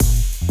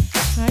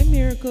Hi,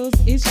 Miracles.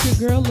 It's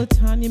your girl,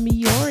 Latanya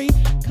Miori,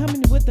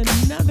 coming with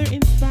another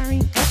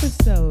inspiring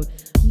episode.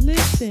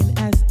 Listen,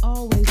 as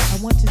always,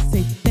 I want to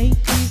say thank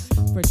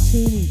you for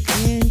tuning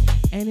in.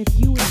 And if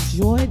you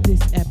enjoyed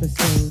this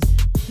episode,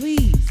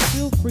 please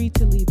feel free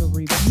to leave a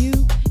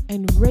review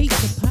and rate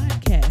the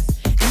podcast.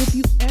 And if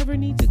you ever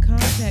need to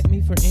contact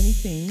me for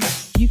anything,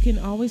 you can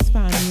always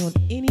find me on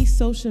any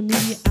social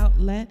media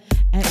outlet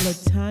at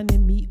Latanya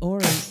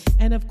Miori.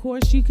 And of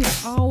course, you can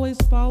always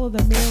follow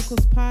the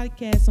Miracles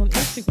Podcast on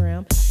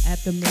Instagram at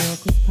the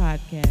Miracles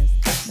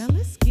Podcast. Now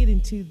let's get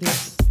into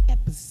this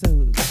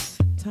episode.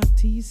 Talk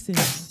to you soon.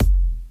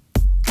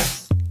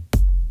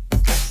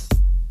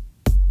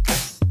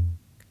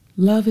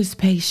 Love is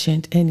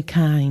patient and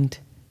kind.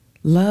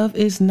 Love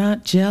is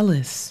not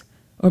jealous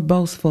or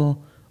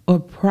boastful or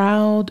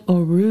proud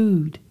or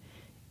rude.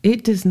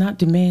 It does not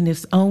demand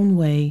its own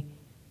way.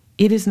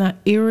 It is not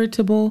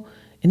irritable,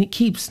 and it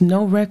keeps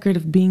no record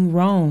of being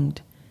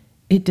wronged.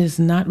 It does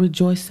not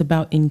rejoice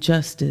about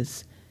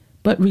injustice,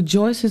 but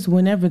rejoices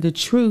whenever the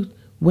truth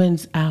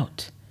wins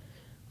out.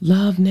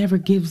 Love never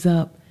gives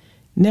up,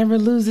 never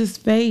loses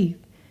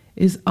faith,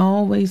 is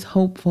always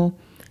hopeful,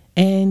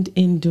 and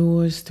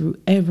endures through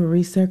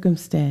every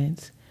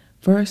circumstance.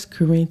 1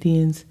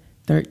 Corinthians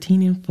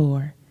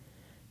 13:4.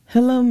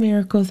 Hello,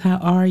 Miracles. How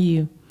are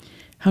you?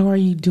 How are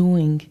you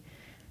doing?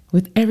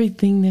 With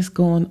everything that's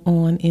going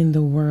on in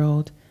the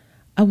world,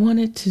 I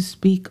wanted to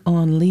speak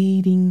on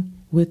leading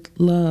with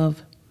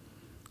love.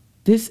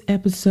 This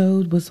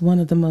episode was one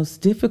of the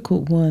most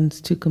difficult ones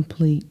to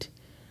complete.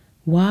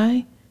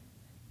 Why?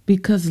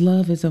 Because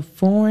love is a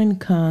foreign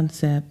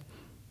concept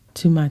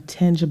to my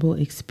tangible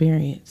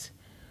experience.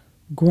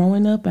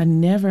 Growing up, I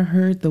never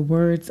heard the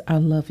words, "I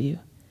love you."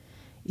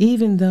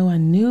 Even though I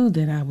knew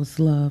that I was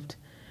loved,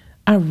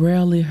 I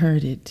rarely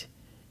heard it,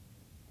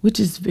 which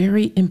is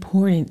very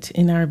important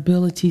in our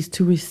abilities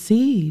to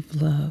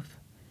receive love.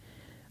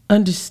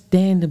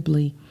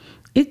 Understandably,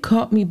 it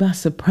caught me by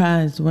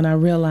surprise when I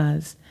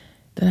realized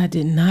that I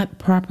did not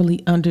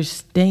properly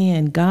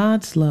understand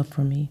God's love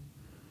for me.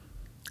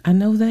 I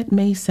know that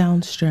may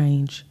sound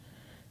strange,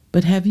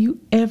 but have you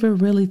ever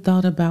really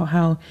thought about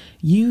how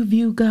you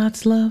view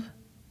God's love?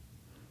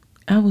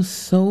 I was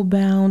so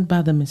bound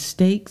by the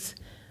mistakes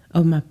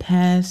of my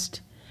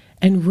past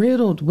and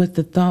riddled with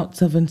the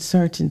thoughts of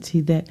uncertainty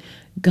that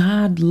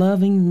God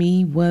loving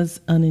me was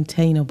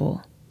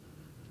unattainable.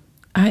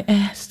 I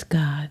asked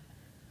God,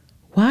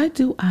 why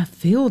do I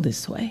feel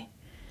this way?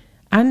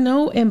 I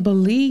know and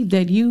believe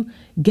that you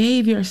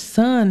gave your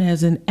son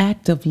as an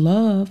act of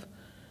love.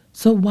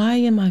 So why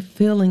am I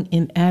feeling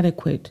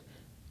inadequate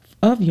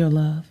of your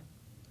love?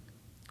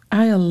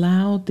 I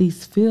allowed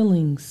these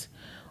feelings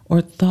or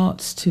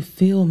thoughts to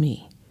fill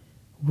me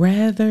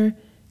rather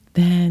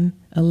than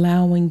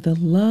allowing the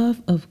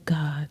love of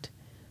God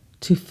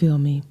to fill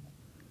me.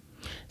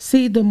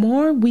 See, the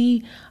more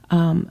we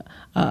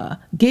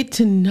get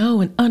to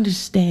know and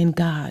understand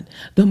God,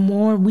 the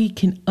more we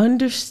can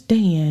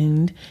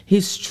understand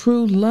His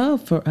true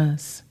love for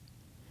us.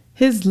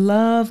 His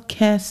love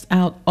casts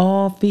out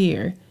all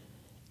fear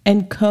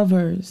and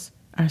covers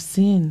our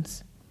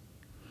sins.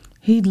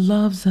 He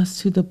loves us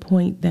to the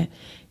point that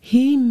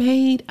He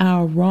made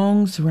our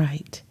wrongs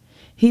right.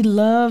 He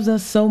loves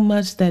us so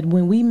much that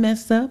when we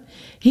mess up,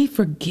 He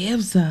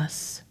forgives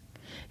us.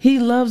 He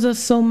loves us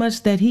so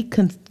much that He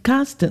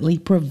constantly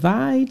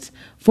provides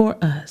for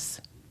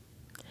us.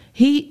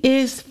 He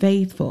is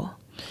faithful,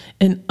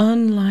 and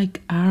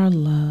unlike our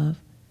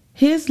love,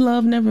 His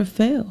love never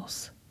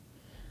fails.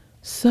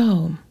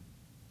 So,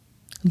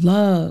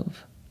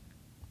 love,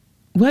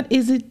 what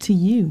is it to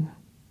you?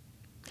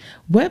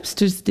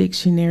 Webster's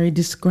dictionary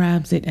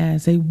describes it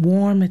as a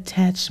warm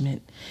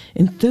attachment,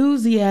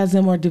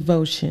 enthusiasm or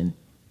devotion,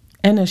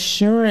 an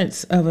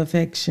assurance of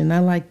affection. I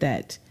like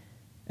that.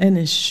 An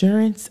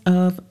assurance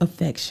of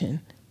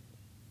affection.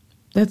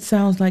 That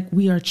sounds like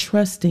we are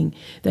trusting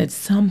that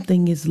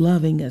something is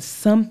loving us,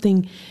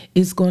 something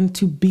is going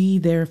to be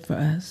there for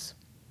us.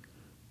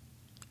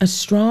 A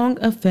strong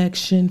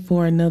affection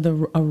for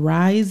another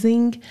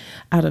arising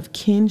out of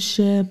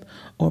kinship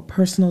or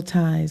personal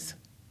ties,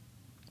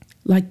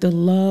 like the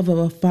love of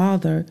a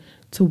father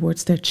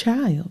towards their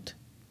child.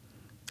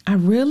 I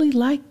really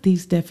like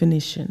these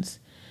definitions,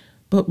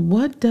 but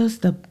what does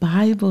the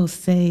Bible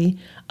say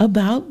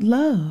about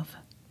love?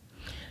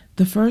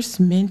 The first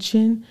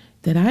mention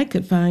that I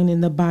could find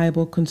in the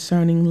Bible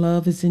concerning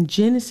love is in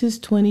Genesis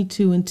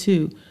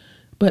 22:2,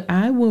 but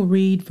I will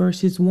read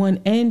verses 1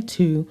 and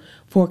 2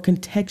 for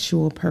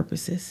contextual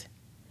purposes.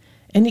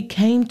 And it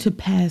came to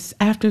pass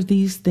after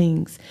these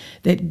things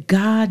that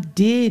God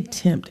did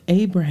tempt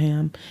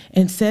Abraham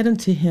and said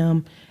unto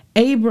him,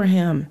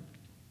 Abraham.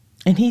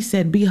 And he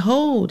said,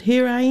 Behold,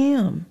 here I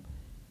am.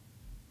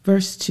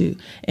 Verse 2,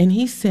 and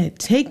he said,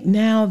 Take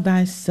now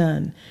thy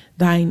son,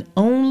 thine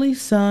only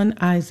son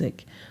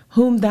Isaac,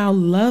 whom thou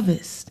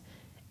lovest,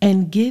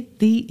 and get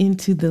thee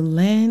into the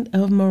land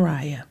of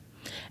Moriah,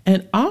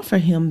 and offer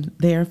him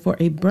there for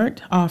a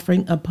burnt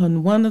offering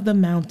upon one of the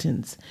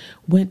mountains,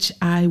 which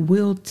I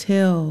will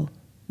tell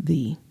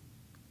thee.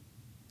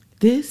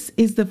 This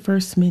is the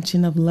first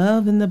mention of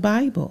love in the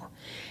Bible,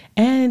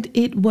 and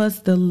it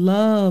was the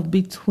love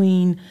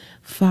between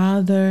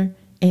Father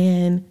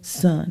and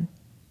Son,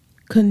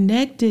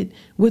 connected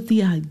with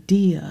the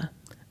idea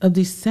of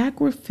the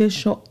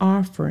sacrificial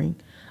offering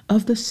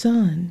of the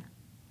Son.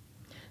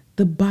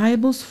 The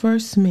Bible's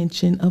first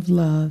mention of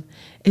love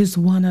is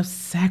one of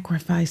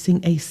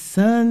sacrificing a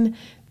son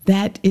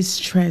that is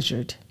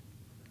treasured.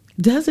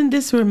 Doesn't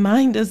this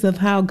remind us of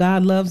how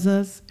God loves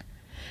us?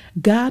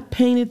 God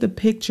painted the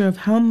picture of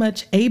how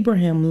much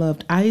Abraham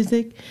loved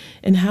Isaac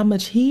and how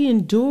much he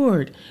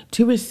endured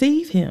to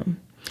receive him.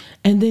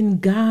 And then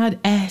God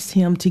asked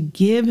him to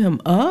give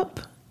him up.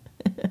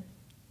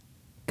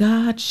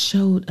 God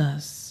showed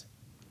us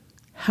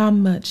how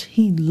much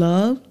he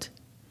loved,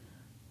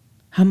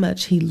 how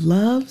much he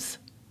loves,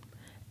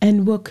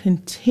 and will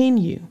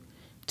continue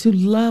to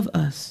love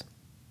us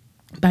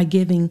by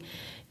giving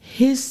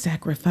his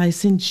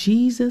sacrifice in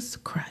Jesus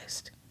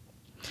Christ.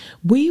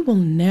 We will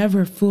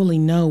never fully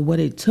know what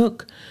it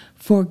took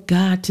for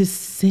God to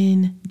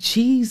send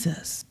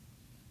Jesus.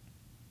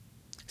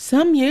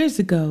 Some years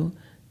ago,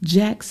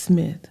 Jack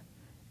Smith,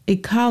 a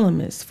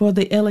columnist for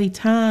the LA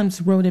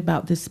Times, wrote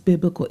about this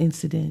biblical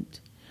incident.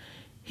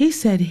 He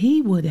said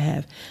he would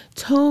have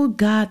told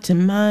God to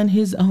mind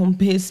his own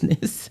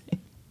business.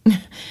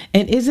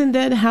 And isn't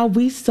that how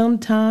we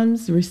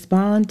sometimes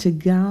respond to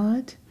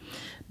God?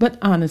 But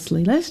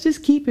honestly, let's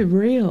just keep it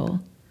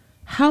real.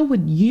 How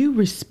would you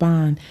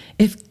respond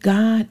if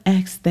God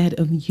asked that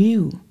of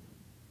you?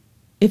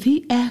 If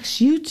he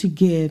asks you to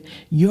give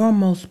your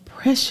most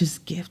precious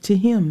gift to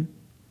him?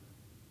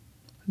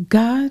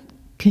 God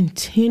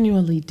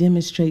continually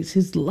demonstrates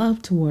his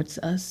love towards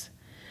us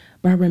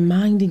by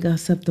reminding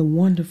us of the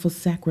wonderful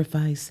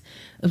sacrifice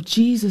of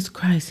Jesus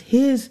Christ,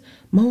 his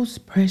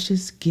most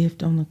precious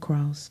gift on the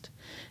cross.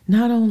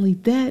 Not only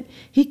that,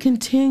 he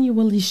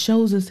continually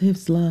shows us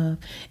his love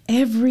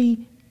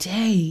every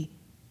day.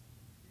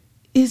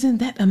 Isn't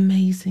that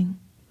amazing?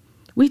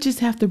 We just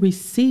have to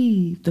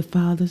receive the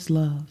Father's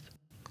love.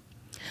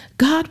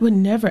 God would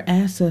never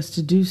ask us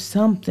to do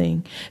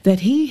something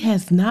that he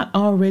has not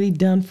already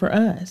done for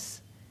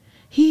us.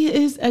 He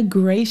is a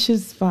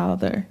gracious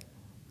Father.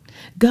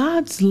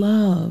 God's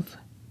love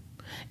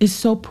is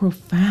so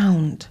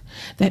profound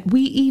that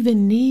we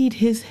even need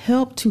his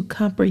help to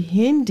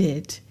comprehend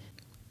it.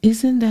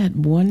 Isn't that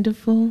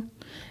wonderful?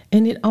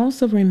 And it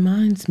also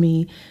reminds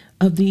me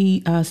of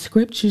the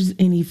scriptures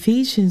in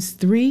Ephesians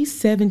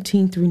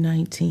 3:17 through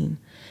 19.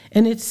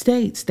 And it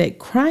states that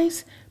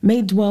Christ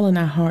may dwell in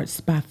our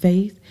hearts by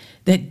faith,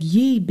 that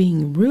ye,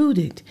 being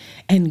rooted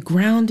and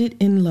grounded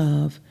in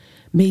love,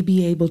 may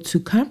be able to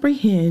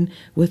comprehend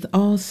with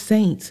all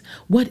saints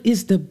what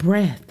is the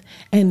breadth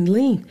and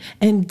length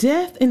and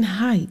depth and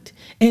height,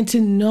 and to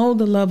know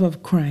the love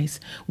of Christ,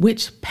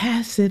 which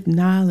passeth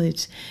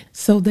knowledge,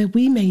 so that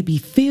we may be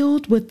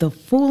filled with the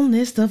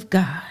fullness of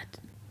God.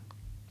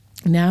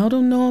 Now, I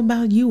don't know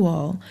about you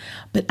all,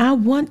 but I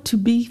want to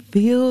be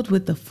filled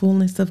with the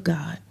fullness of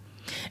God.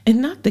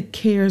 And not the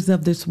cares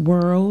of this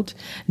world,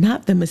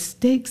 not the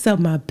mistakes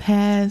of my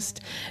past,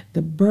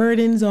 the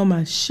burdens on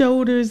my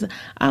shoulders.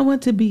 I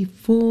want to be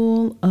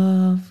full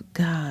of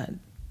God.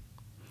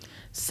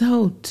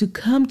 So, to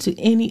come to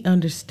any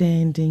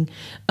understanding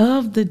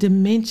of the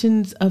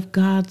dimensions of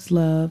God's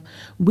love,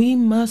 we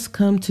must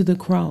come to the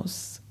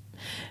cross.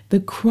 The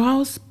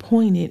cross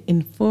pointed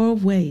in 4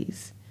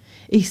 ways,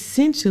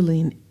 essentially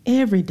in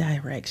every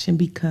direction,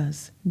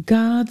 because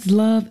God's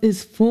love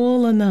is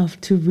full enough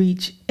to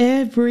reach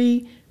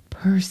every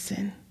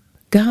person.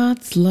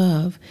 God's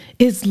love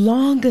is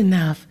long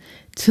enough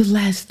to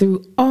last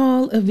through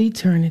all of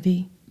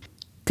eternity.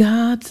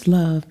 God's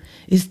love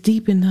is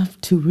deep enough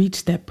to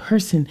reach that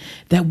person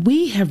that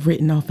we have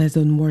written off as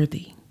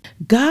unworthy.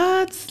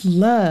 God's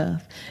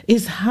love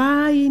is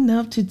high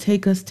enough to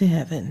take us to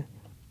heaven.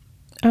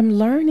 I'm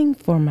learning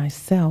for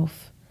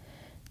myself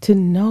to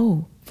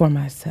know for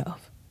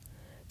myself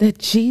that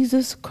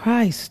Jesus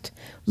Christ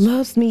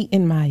loves me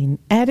in my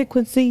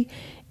inadequacy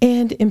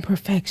and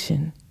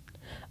imperfection.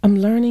 I'm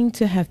learning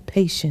to have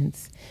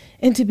patience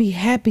and to be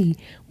happy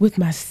with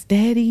my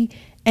steady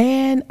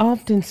and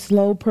often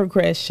slow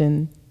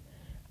progression.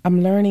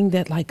 I'm learning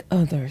that, like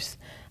others,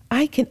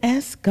 I can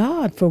ask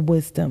God for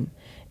wisdom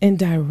and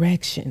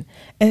direction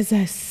as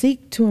I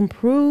seek to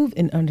improve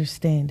in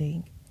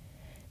understanding.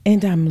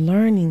 And I'm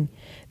learning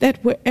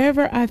that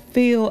wherever I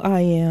feel I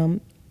am,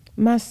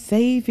 my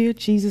Savior,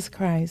 Jesus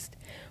Christ,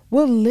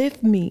 will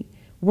lift me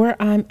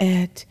where I'm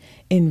at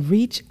and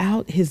reach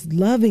out his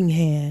loving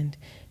hand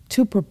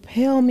to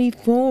propel me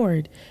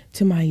forward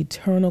to my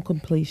eternal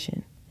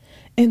completion.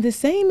 And the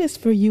same is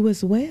for you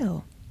as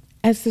well.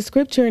 As the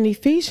scripture in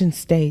Ephesians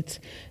states,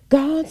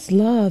 God's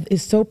love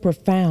is so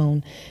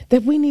profound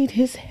that we need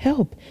his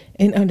help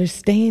in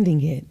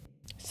understanding it.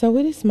 So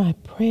it is my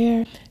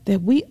prayer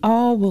that we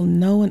all will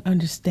know and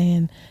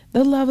understand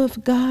the love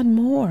of God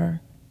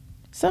more.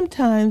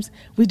 Sometimes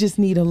we just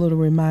need a little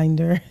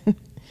reminder.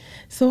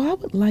 So I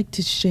would like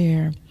to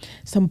share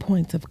some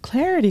points of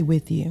clarity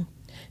with you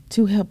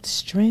to help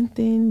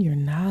strengthen your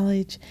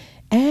knowledge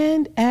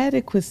and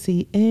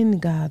adequacy in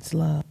God's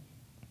love.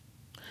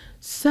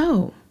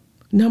 So,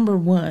 number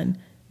one,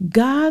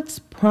 God's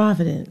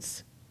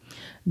providence.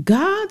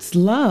 God's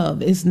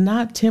love is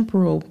not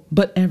temporal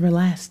but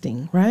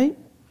everlasting, right?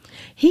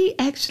 He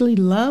actually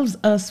loves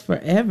us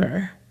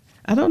forever.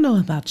 I don't know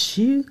about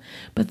you,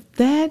 but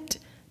that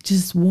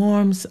just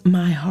warms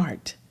my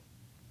heart.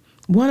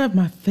 One of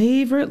my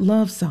favorite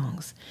love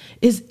songs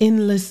is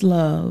Endless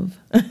Love,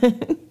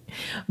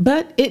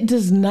 but it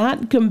does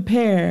not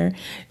compare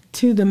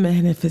to the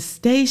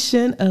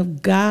manifestation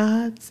of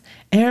God's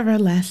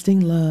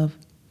everlasting love.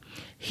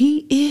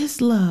 He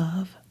is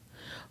love.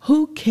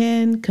 Who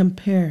can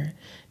compare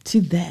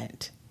to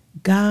that?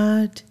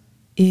 God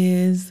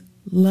is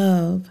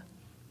love.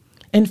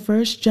 In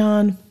 1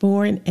 John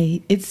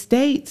 4:8, it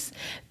states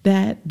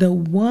that the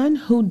one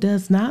who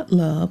does not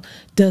love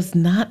does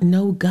not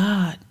know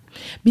God,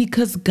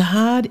 because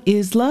God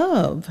is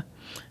love.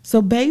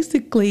 So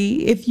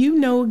basically, if you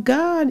know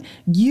God,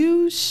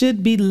 you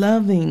should be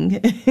loving.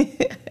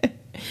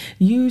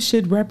 You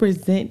should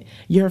represent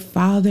your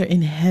Father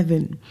in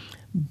heaven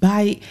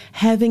by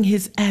having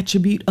his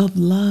attribute of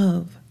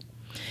love.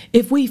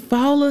 If we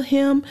follow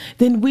him,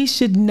 then we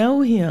should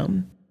know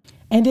him.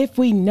 And if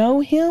we know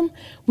him,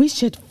 we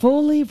should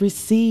fully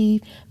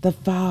receive the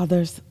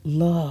Father's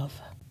love,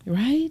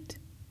 right?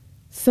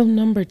 So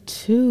number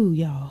two,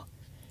 y'all,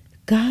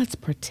 God's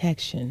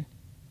protection.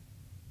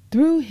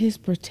 Through his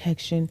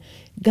protection,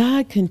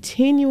 God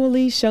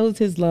continually shows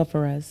his love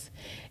for us.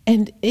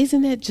 And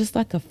isn't that just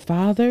like a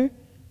father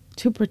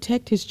to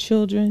protect his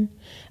children?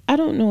 I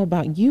don't know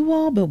about you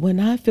all, but when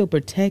I feel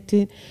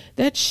protected,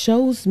 that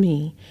shows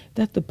me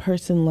that the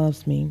person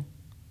loves me.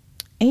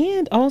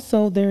 And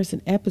also, there's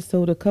an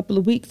episode a couple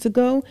of weeks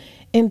ago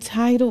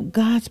entitled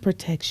God's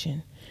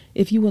Protection,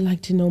 if you would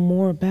like to know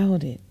more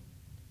about it.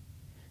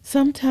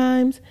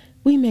 Sometimes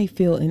we may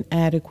feel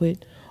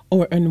inadequate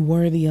or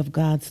unworthy of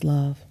God's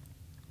love,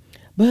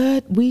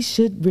 but we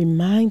should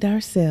remind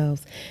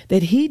ourselves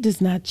that he does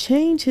not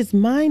change his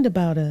mind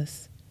about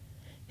us.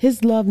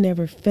 His love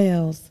never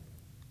fails.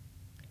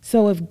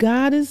 So if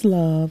God is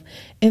love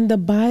and the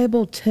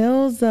Bible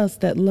tells us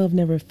that love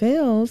never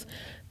fails,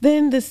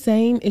 then the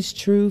same is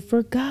true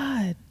for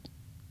God.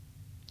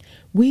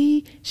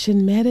 We should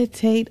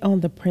meditate on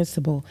the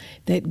principle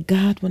that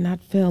God will not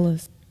fail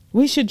us.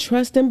 We should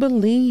trust and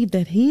believe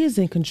that he is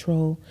in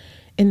control,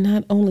 and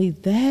not only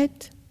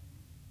that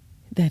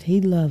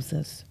he loves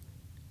us.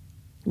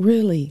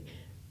 Really,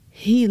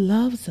 he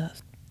loves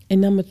us.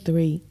 And number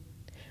three,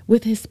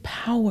 with his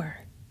power.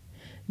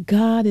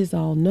 God is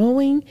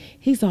all-knowing.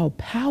 He's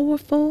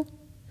all-powerful.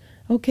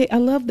 Okay, I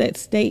love that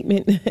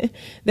statement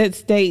that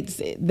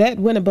states, that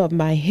went above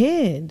my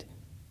head.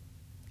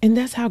 And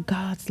that's how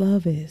God's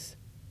love is.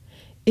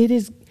 It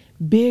is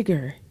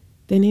bigger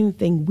than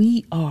anything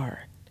we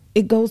are.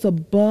 It goes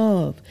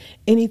above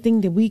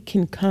anything that we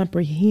can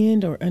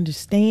comprehend or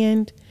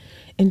understand.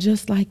 And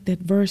just like that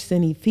verse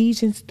in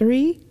Ephesians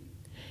 3,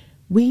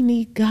 we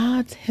need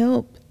God's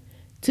help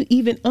to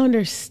even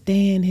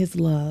understand his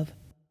love.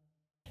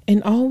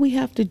 And all we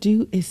have to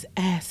do is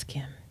ask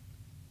him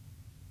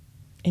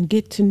and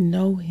get to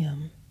know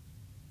him.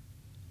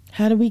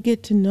 How do we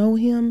get to know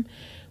him?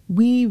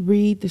 We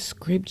read the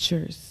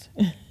scriptures.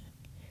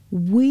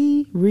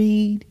 We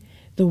read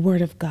the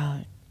word of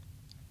God.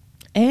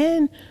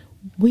 And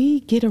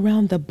we get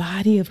around the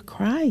body of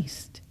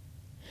Christ,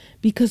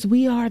 because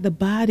we are the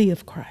body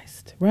of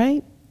Christ,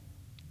 right?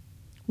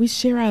 We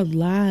share our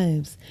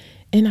lives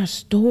and our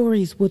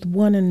stories with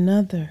one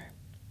another.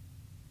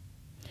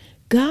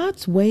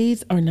 God's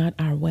ways are not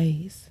our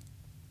ways.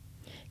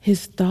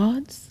 His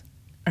thoughts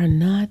are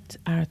not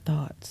our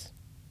thoughts.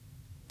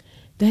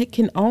 That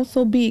can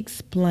also be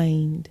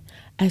explained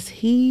as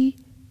he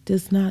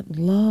does not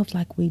love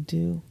like we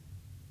do.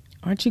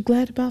 Aren't you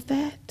glad about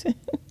that?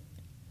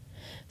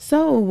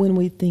 So when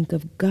we think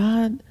of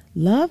God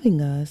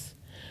loving us,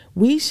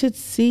 we should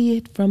see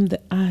it from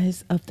the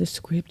eyes of the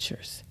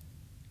scriptures.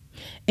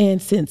 And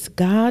since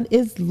God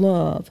is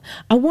love,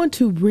 I want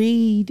to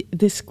read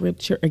this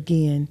scripture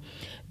again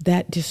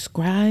that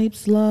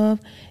describes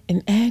love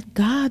and add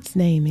God's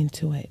name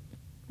into it.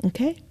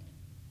 Okay?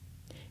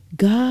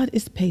 God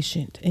is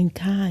patient and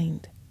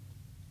kind.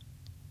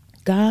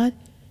 God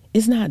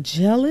is not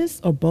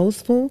jealous or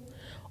boastful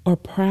or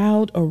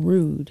proud or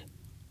rude.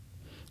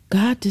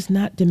 God does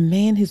not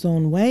demand his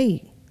own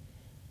way.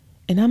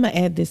 And I'm going to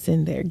add this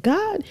in there.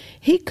 God,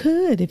 he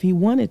could, if he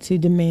wanted to,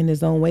 demand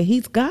his own way.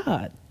 He's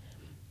God.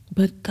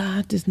 But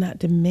God does not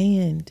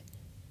demand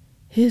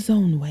his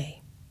own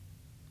way.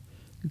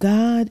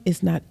 God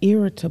is not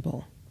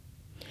irritable,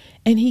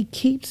 and he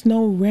keeps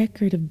no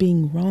record of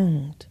being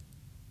wronged.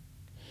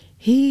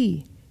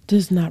 He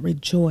does not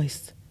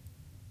rejoice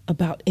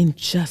about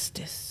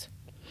injustice,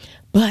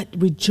 but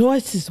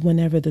rejoices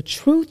whenever the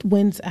truth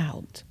wins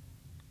out.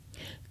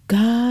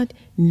 God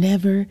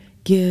never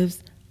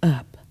gives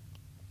up.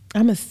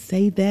 I'm going to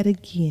say that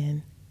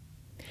again.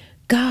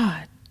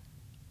 God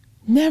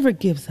never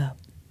gives up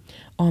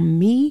on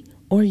me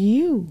or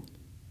you.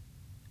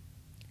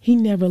 He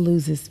never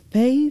loses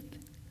faith,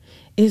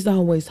 is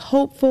always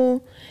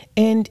hopeful,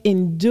 and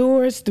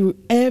endures through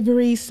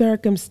every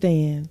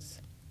circumstance.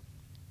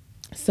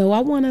 So I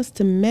want us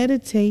to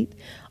meditate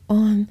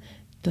on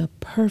the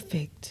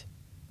perfect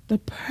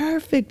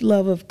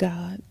love of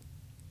God.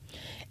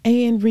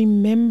 And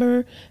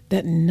remember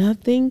that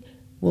nothing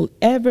will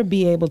ever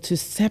be able to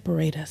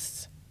separate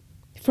us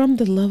from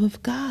the love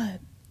of God.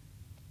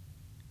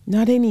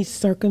 Not any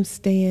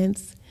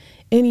circumstance,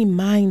 any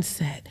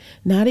mindset,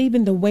 not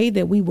even the way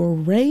that we were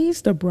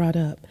raised or brought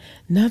up.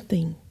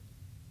 Nothing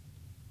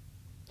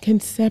can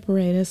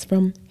separate us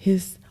from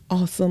his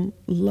awesome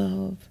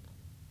love.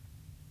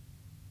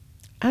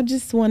 I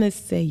just want to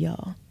say,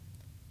 y'all,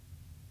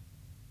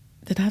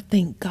 that I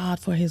thank God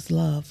for his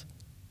love,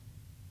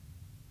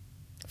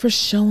 for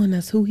showing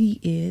us who he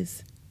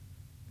is.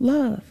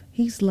 Love.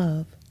 He's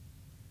love.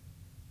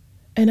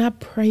 And I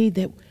pray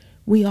that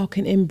we all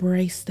can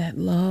embrace that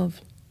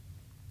love,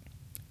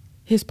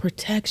 his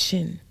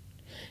protection,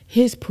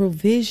 his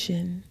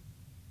provision,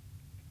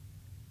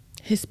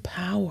 his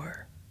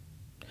power,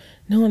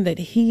 knowing that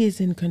he is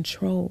in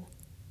control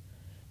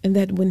and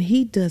that when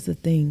he does a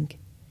thing,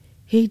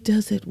 he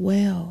does it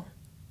well.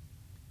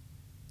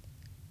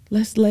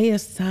 Let's lay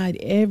aside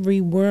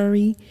every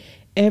worry,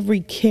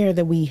 every care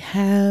that we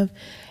have,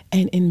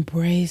 and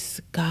embrace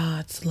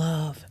God's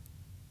love,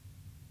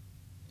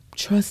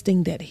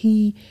 trusting that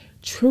he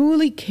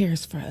truly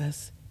cares for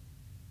us,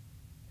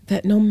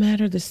 that no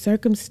matter the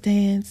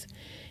circumstance,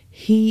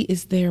 he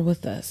is there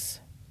with us.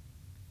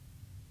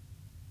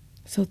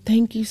 So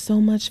thank you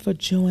so much for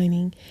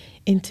joining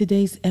in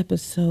today's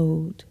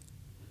episode.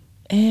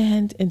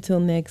 And until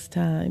next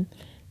time,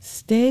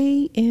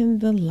 stay in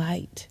the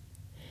light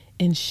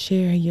and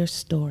share your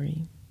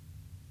story.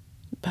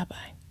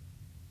 Bye-bye.